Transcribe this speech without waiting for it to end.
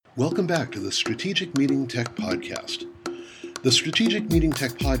Welcome back to the Strategic Meeting Tech Podcast. The Strategic Meeting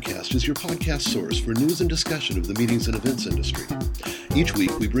Tech Podcast is your podcast source for news and discussion of the meetings and events industry. Each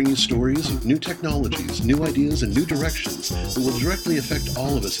week, we bring you stories of new technologies, new ideas, and new directions that will directly affect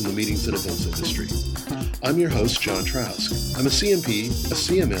all of us in the meetings and events industry. I'm your host, John Trask. I'm a CMP, a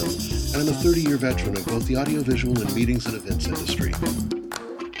CMM, and I'm a 30-year veteran of both the audiovisual and meetings and events industry.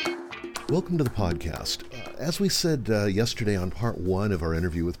 Welcome to the podcast. As we said yesterday on part one of our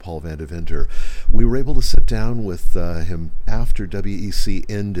interview with Paul Van Deventer, we were able to sit down with him after WEC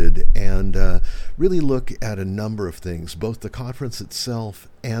ended and really look at a number of things, both the conference itself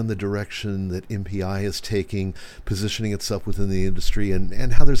and the direction that MPI is taking, positioning itself within the industry,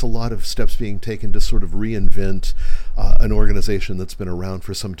 and how there's a lot of steps being taken to sort of reinvent an organization that's been around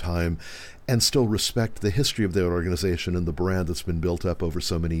for some time and still respect the history of that organization and the brand that's been built up over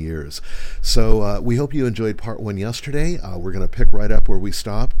so many years. So we hope you enjoyed part one yesterday. We're going to pick right up where we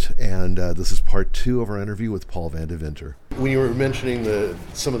stopped, and this is part two of our interview with Paul Van Deventer. When you were mentioning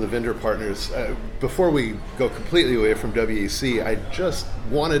some of the vendor partners, before we go completely away from WEC, I just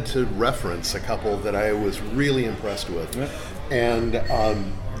wanted to reference a couple that I was really impressed with, and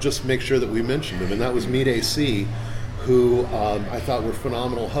just make sure that we mentioned them, and that was Meet AC, who I thought were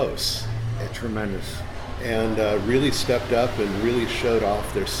phenomenal hosts. Tremendous. And really stepped up and really showed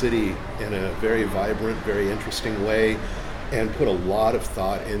off their city in a very vibrant, very interesting way, and put a lot of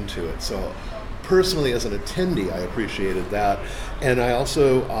thought into it. So personally, as an attendee, I appreciated that. And I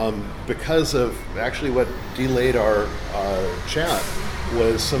also, because of actually what delayed our chat,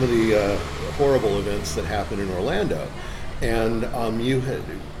 was some of the horrible events that happened in Orlando. And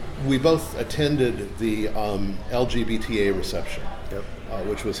we both attended the LGBTA reception,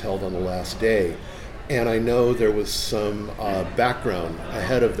 which was held on the last day. And I know there was some background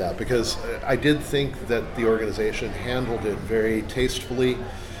ahead of that, because I did think that the organization handled it very tastefully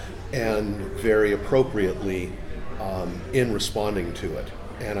and very appropriately in responding to it.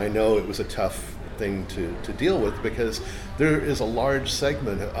 And I know it was a tough thing to deal with, because there is a large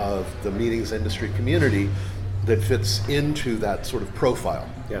segment of the meetings industry community that fits into that sort of profile.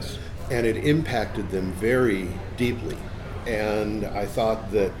 Yes. And it impacted them very deeply. And I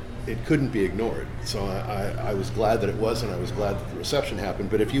thought that it couldn't be ignored. So I was glad that it wasn't. I was glad that the reception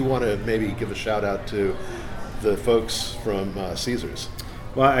happened. But if you want to maybe give a shout out to the folks from Caesars.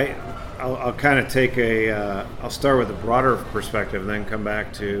 Well, I'll kind of take I'll start with a broader perspective and then come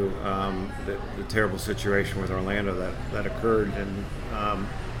back to the terrible situation with Orlando that occurred and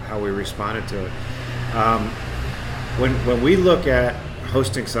how we responded to it. When we look at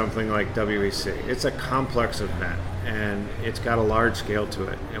hosting something like WEC, it's a complex event and it's got a large scale to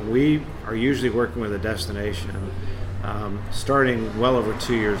it. And we are usually working with a destination starting well over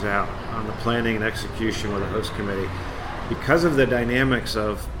 2 years out on the planning and execution with a host committee. Because of the dynamics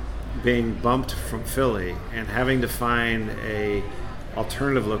of being bumped from Philly and having to find a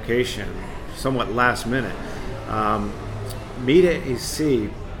alternative location somewhat last minute, Meet AC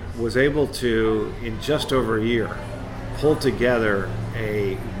was able to, in just over a year, pull together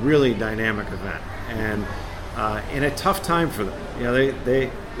a really dynamic event, and in a tough time for them. You know,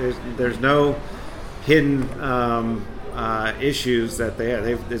 there's no hidden issues that they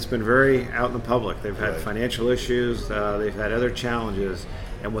have. It's been very out in the public. They've had financial issues. They've had other challenges,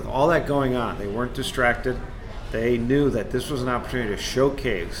 and with all that going on, they weren't distracted. They knew that this was an opportunity to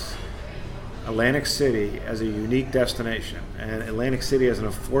showcase Atlantic City as a unique destination, and Atlantic City as an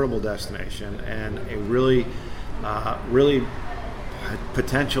affordable destination, and a really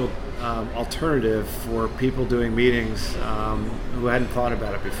potential alternative for people doing meetings who hadn't thought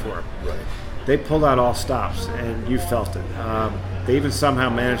about it before. Right. They pulled out all stops, and you felt it. They even somehow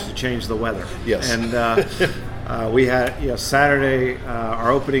managed to change the weather. Yes. And we had, Saturday,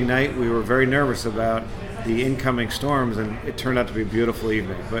 our opening night, we were very nervous about the incoming storms, and it turned out to be a beautiful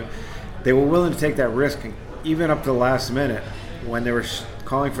evening. But they were willing to take that risk, and even up to the last minute, when they were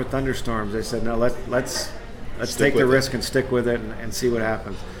calling for thunderstorms, they said, "No, let's take the risk and stick with it and see what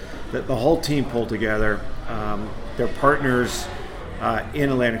happens." The whole team pulled together. Their partners in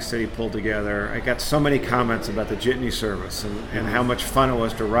Atlantic City pulled together. I got so many comments about the jitney service and how much fun it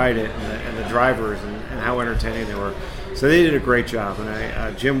was to ride it, and the drivers and how entertaining they were. So they did a great job,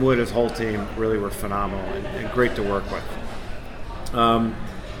 and Jim Wood, his whole team, really were phenomenal and great to work with.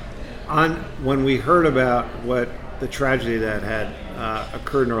 When we heard about what the tragedy that had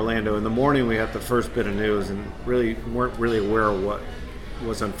occurred in Orlando, in the morning we got the first bit of news and really weren't really aware of what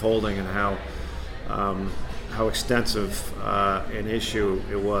was unfolding and how extensive an issue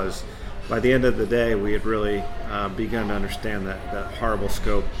it was. By the end of the day, we had really begun to understand that horrible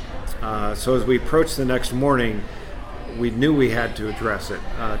scope. So as we approached the next morning, we knew we had to address it.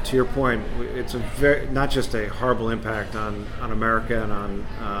 To your point, it's not just a horrible impact on America and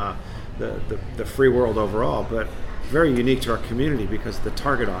on the free world overall, but very unique to our community because of the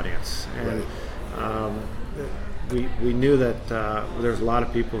target audience. And we knew that there's a lot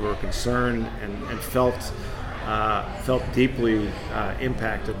of people who were concerned and felt deeply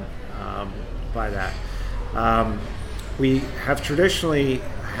impacted by that. We have traditionally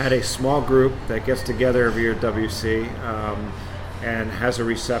had a small group that gets together every year at WC and has a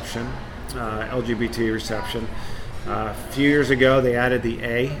reception, LGBT reception. A few years ago, they added the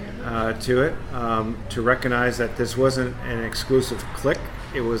A to it to recognize that this wasn't an exclusive clique.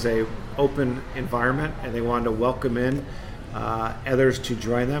 It was a open environment, and they wanted to welcome in others to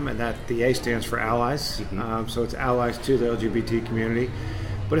join them, and that the A stands for allies. So it's allies to the LGBT community.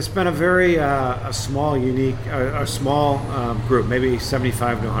 But it's been a very small, unique, small group, maybe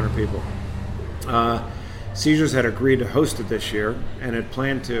 75 to 100 people. Caesars had agreed to host it this year and had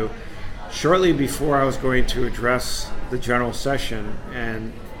planned to. Shortly before I was going to address the general session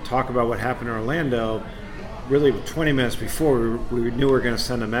and talk about what happened in Orlando, really 20 minutes before we knew we were going to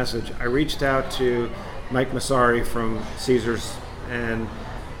send a message, I reached out to Mike Massari from Caesars and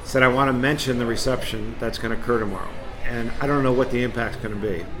said, I want to mention the reception that's going to occur tomorrow. And I don't know what the impact's going to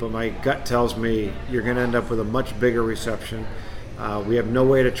be, but my gut tells me you're going to end up with a much bigger reception. We have no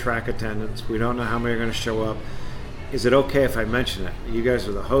way to track attendance. We don't know how many are going to show up. Is it okay if I mention it? You guys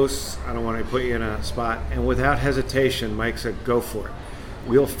are the hosts. I don't want to put you in a spot. And without hesitation, Mike said, go for it.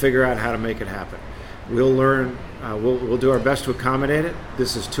 We'll figure out how to make it happen. We'll learn. We'll do our best to accommodate it.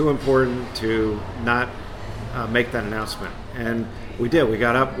 This is too important to not make that announcement. And we did. We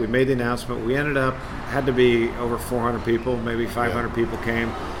got up. We made the announcement. We ended up, had to be over 400 people, maybe 500 people came.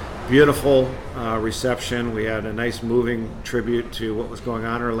 Beautiful reception. We had a nice moving tribute to what was going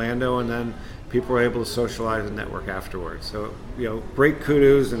on in Orlando, and then people were able to socialize and network afterwards. So, great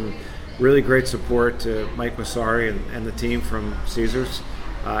kudos and really great support to Mike Massari and the team from Caesars.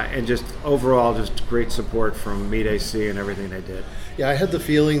 And just overall, just great support from Meet AC and everything they did. Yeah, I had the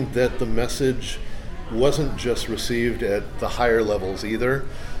feeling that the message wasn't just received at the higher levels either,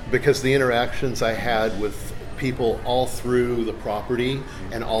 because the interactions I had with people all through the property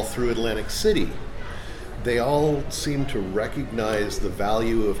and all through Atlantic City, they all seemed to recognize the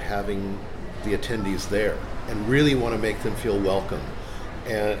value of having the attendees there and really want to make them feel welcome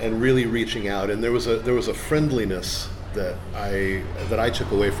and really reaching out. And there was a friendliness that I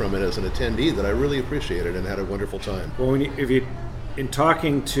took away from it as an attendee that I really appreciated and had a wonderful time. Well, in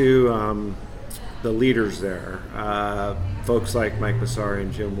talking to the leaders there, folks like Mike Massari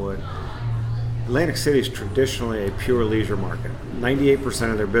and Jim Wood, Atlantic City is traditionally a pure leisure market.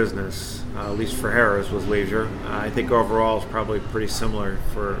 98% of their business, at least for Harrah's, was leisure. I think overall it's probably pretty similar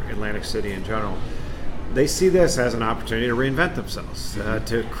for Atlantic City in general. They see this as an opportunity to reinvent themselves,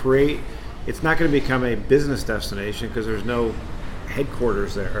 to create. It's not going to become a business destination because there's no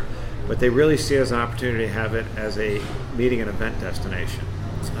headquarters there, but they really see it as an opportunity to have it as a meeting and event destination.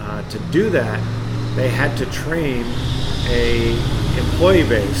 To do that, they had to train a employee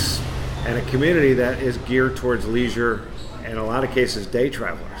base and a community that is geared towards leisure, in a lot of cases day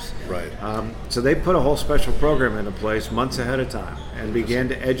travelers. Right. So they put a whole special program into place months ahead of time and began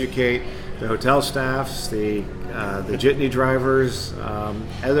to educate the hotel staffs, the jitney drivers,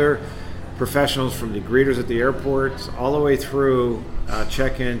 other professionals from the greeters at the airports, all the way through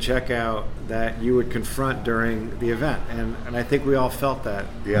check-in, check-out that you would confront during the event, and I think we all felt that,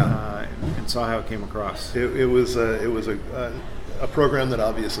 and saw how it came across. It was a program that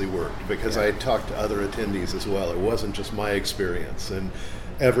obviously worked because I talked to other attendees as well. It wasn't just my experience, and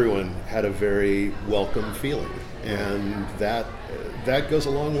everyone had a very welcome feeling, and that goes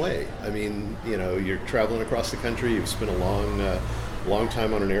a long way. I mean, you're traveling across the country. You've spent a long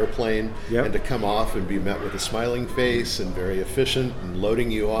time on an airplane, and to come off and be met with a smiling face and very efficient and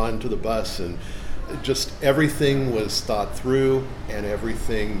loading you on to the bus, and just everything was thought through and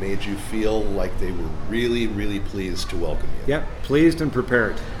everything made you feel like they were really, really pleased to welcome you. Yep, pleased and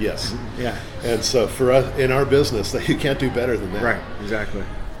prepared. Yes. Yeah. And so for us in our business, you can't do better than that. Right, exactly.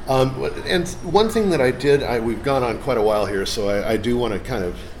 And one thing that I did, we've gone on quite a while here, so I do want to kind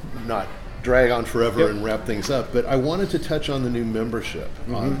of not drag on forever and wrap things up, but I wanted to touch on the new membership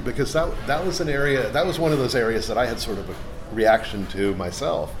because that was an area, that was one of those areas that I had sort of a reaction to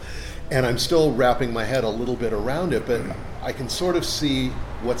myself, and I'm still wrapping my head a little bit around it, but I can sort of see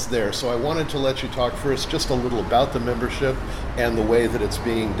what's there. So I wanted to let you talk first just a little about the membership and the way that it's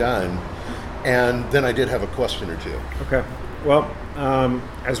being done, and then I did have a question or two. Okay. Well,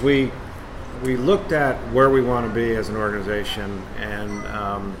 as we looked at where we want to be as an organization and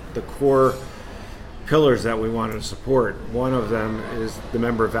the core pillars that we wanted to support. One of them is the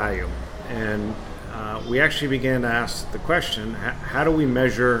member value. And we actually began to ask the question, how do we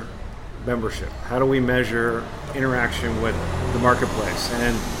measure membership? How do we measure interaction with the marketplace?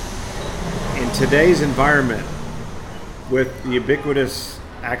 And in today's environment, with the ubiquitous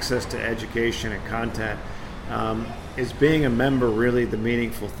access to education and content, is being a member really the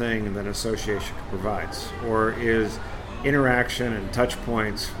meaningful thing that an association provides? Or is interaction and touch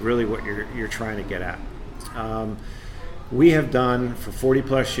points really what you're trying to get at? We have done for 40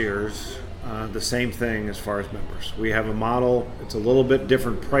 plus years the same thing as far as members. We have a model. It's a little bit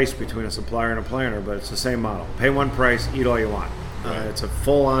different price between a supplier and a planner, but it's the same model. Pay one price, eat all you want. It's a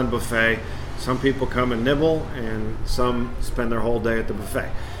full-on buffet. Some people come and nibble, and some spend their whole day at the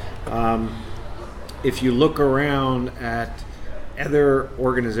buffet. If you look around at other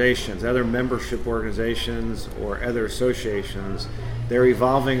organizations, other membership organizations, or other associations, they're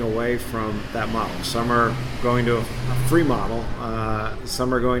evolving away from that model. Some are going to a free model,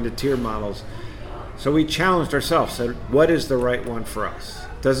 some are going to tiered models. So we challenged ourselves, said, what is the right one for us?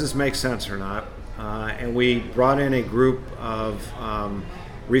 Does this make sense or not? And we brought in a group of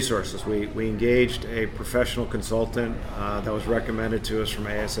resources. We engaged a professional consultant that was recommended to us from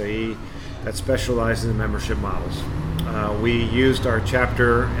ASAE that specializes in membership models. We used our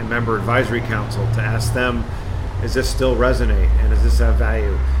chapter and member advisory council to ask them, does this still resonate and does this have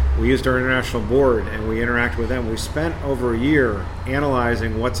value? We used our international board and we interacted with them. We spent over a year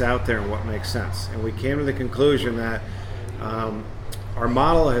analyzing what's out there and what makes sense. And we came to the conclusion that our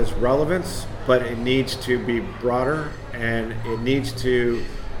model has relevance, but it needs to be broader, and it needs to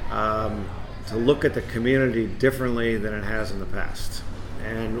look at the community differently than it has in the past.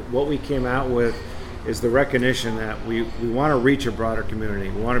 And what we came out with is the recognition that we want to reach a broader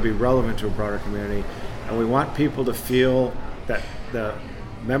community. We want to be relevant to a broader community, and we want people to feel that the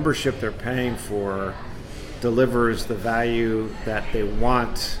membership they're paying for delivers the value that they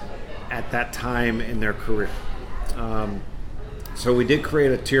want at that time in their career. So we did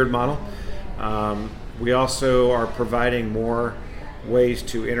create a tiered model. We also are providing more ways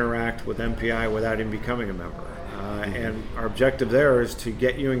to interact with MPI without even becoming a member. And our objective there is to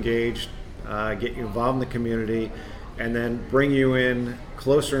get you engaged, get you involved in the community, and then bring you in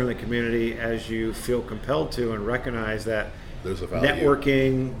closer in the community as you feel compelled to, and recognize that there's a value.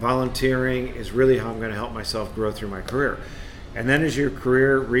 Networking, volunteering is really how I'm going to help myself grow through my career. And then as your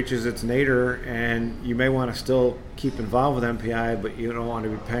career reaches its nadir, and you may want to still keep involved with MPI, but you don't want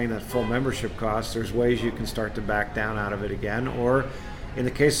to be paying that full membership cost, there's ways you can start to back down out of it again. Or in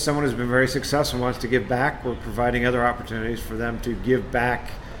the case of someone who's been very successful and wants to give back, we're providing other opportunities for them to give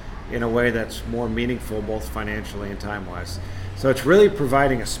back in a way that's more meaningful, both financially and time-wise. So it's really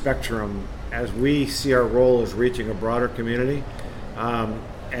providing a spectrum as we see our role as reaching a broader community,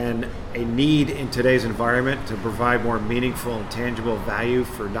 and a need in today's environment to provide more meaningful and tangible value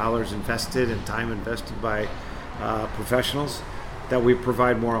for dollars invested and time invested by professionals, that we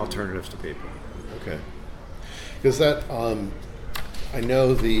provide more alternatives to people. Okay. Because that, I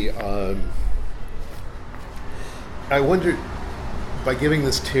know I wondered, by giving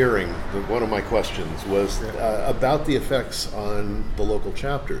this tiering, one of my questions was about the effects on the local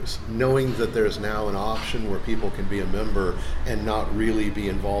chapters, knowing that there's now an option where people can be a member and not really be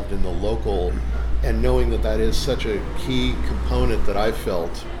involved in the local, and knowing that that is such a key component that I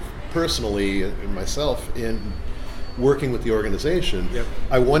felt personally in myself in working with the organization. Yep.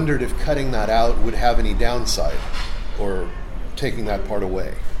 I wondered if cutting that out would have any downside, or taking that part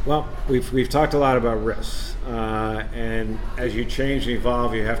away. Well, we've talked a lot about risks, and as you change and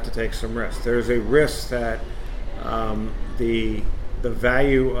evolve, you have to take some risks. There's a risk that the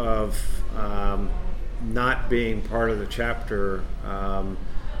value of not being part of the chapter,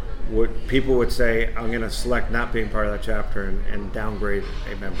 people would say, I'm going to select not being part of that chapter and downgrade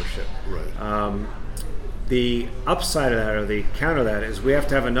a membership. Right. The upside of that, or the counter of that, is we have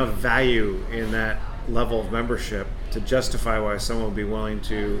to have enough value in that level of membership to justify why someone would be willing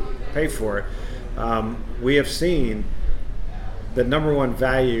to pay for it. We have seen the number one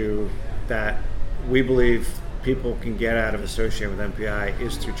value that we believe people can get out of associating with MPI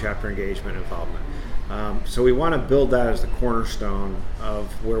is through chapter engagement and involvement. So we want to build that as the cornerstone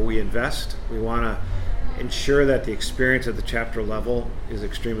of where we invest. We want to ensure that the experience at the chapter level is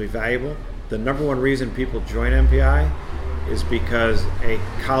extremely valuable. The number one reason people join MPI is because a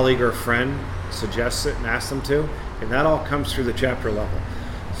colleague or friend suggests it and asks them to, and that all comes through the chapter level.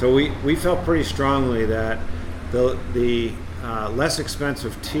 So we felt pretty strongly that the less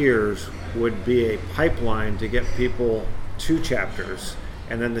expensive tiers would be a pipeline to get people to chapters,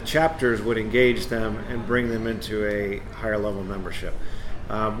 and then the chapters would engage them and bring them into a higher level membership.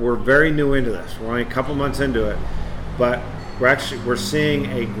 We're very new into this. We're only a couple months into it, but we're seeing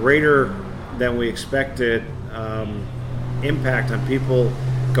a greater than we expected impact on people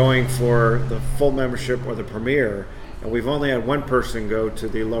going for the full membership or the premier. And we've only had one person go to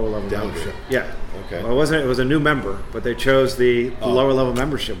the lower level membership. Yeah. Okay. Well, it was a new member, but they chose the lower level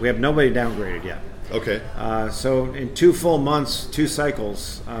membership. We have nobody downgraded yet. Okay. So in 2 full months, 2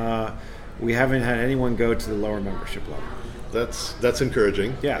 cycles, we haven't had anyone go to the lower membership level. That's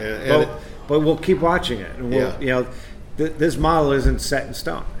encouraging. Yeah. But we'll keep watching it, and we'll this model isn't set in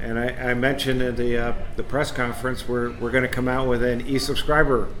stone. And I mentioned at the press conference we're going to come out with an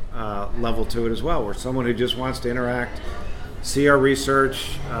e-subscriber level to it as well, where someone who just wants to interact, see our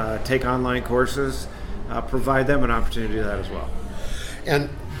research, take online courses, provide them an opportunity to do that as well. And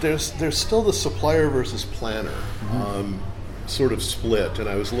there's still the supplier versus planner sort of split, and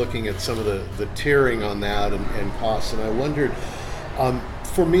I was looking at some of the tiering on that and costs, and I wondered,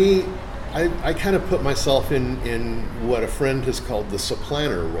 for me, I kind of put myself in what a friend has called the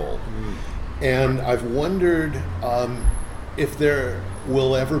supplanner role. And I've wondered if there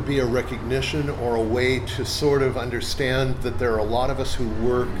will ever be a recognition or a way to sort of understand that there are a lot of us who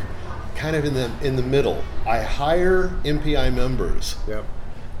work kind of in the middle. I hire MPI members,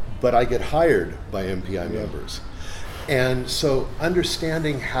 but I get hired by MPI members. And so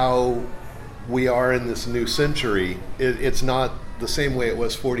understanding how we are in this new century, it's not the same way it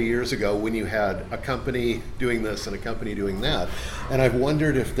was 40 years ago when you had a company doing this and a company doing that. And I've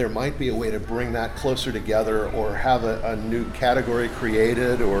wondered if there might be a way to bring that closer together, or have a new category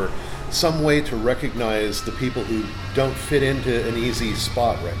created, or some way to recognize the people who don't fit into an easy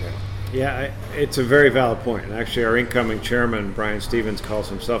spot right now. Yeah, it's a very valid point. And actually, our incoming chairman, Brian Stevens, calls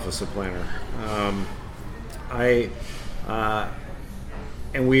himself a supplanner.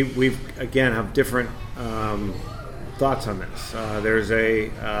 And we've again have different thoughts on this.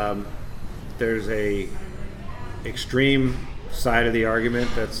 There's a extreme side of the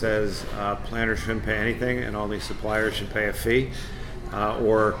argument that says planners shouldn't pay anything and only suppliers should pay a fee,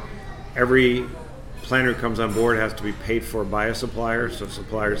 or every planner who comes on board has to be paid for by a supplier, so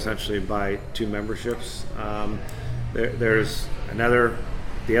suppliers essentially buy 2 memberships. There's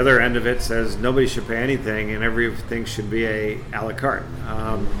the other end of it says nobody should pay anything and everything should be a la carte,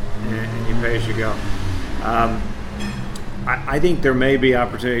 and you pay as you go. I think there may be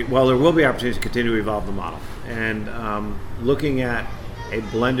opportunity. Well, there will be opportunities to continue to evolve the model, and looking at a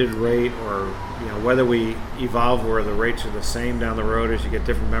blended rate, or whether we evolve where the rates are the same down the road as you get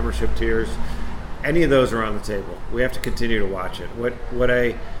different membership tiers. Any of those are on the table. We have to continue to watch it. What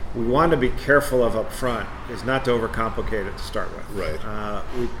we want to be careful of up front is not to overcomplicate it to start with. Right.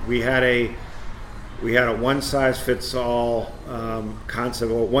 We had a one size fits all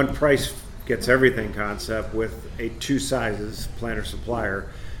concept, or one price gets everything concept, with a 2 sizes planner supplier.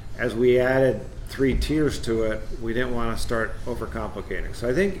 As we added 3 tiers to it, we didn't want to start overcomplicating. So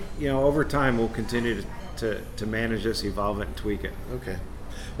I think over time we'll continue to manage this, evolve it, and tweak it. Okay.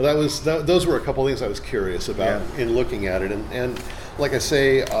 Well, those were a couple of things I was curious about in looking at it, and like I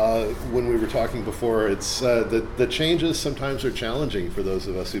say, when we were talking before, it's the changes sometimes are challenging for those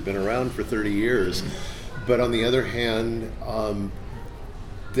of us who've been around for 30 years, but on the other hand,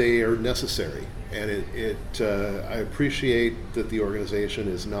 they are necessary, and I appreciate that the organization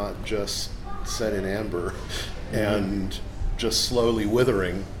is not just set in amber and just slowly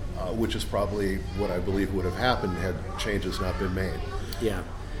withering, which is probably what I believe would have happened had changes not been made. Yeah.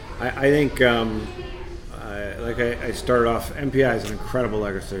 I think, like I started off, MPI is an incredible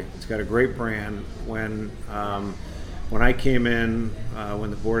legacy. It's got a great brand. When I came in,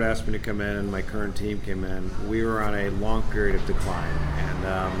 when the board asked me to come in and my current team came in, we were on a long period of decline, and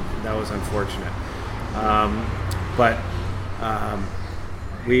that was unfortunate. But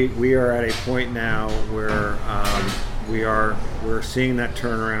we are at a point now where we're seeing that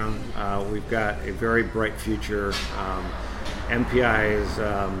turnaround. We've got a very bright future. MPI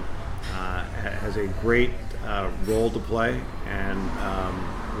has a great role to play, and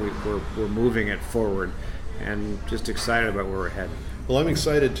we're moving it forward, and just excited about where we're heading. Well, I'm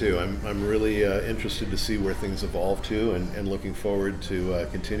excited too. I'm really interested to see where things evolve to, and looking forward to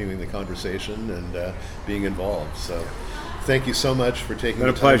continuing the conversation and being involved. So thank you so much for taking the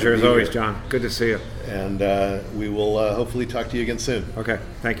time. It's been a pleasure as always, here. John. Good to see you. And we will hopefully talk to you again soon. Okay,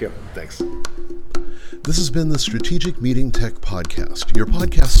 thank you. Thanks. This has been the Strategic Meeting Tech Podcast, your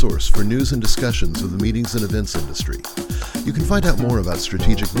podcast source for news and discussions of the meetings and events industry. You can find out more about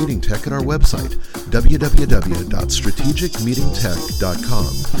Strategic Meeting Tech at our website,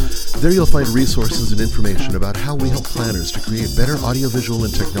 www.strategicmeetingtech.com. There you'll find resources and information about how we help planners to create better audiovisual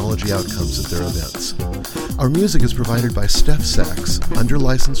and technology outcomes at their events. Our music is provided by Steph Sachs, under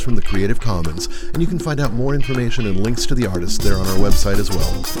license from the Creative Commons, and you can find out more information and links to the artists there on our website as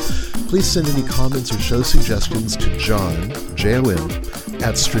well. Please send any comments or show suggestions to John, J-O-N,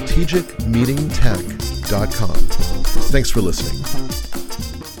 at strategicmeetingtech.com. Thanks for listening.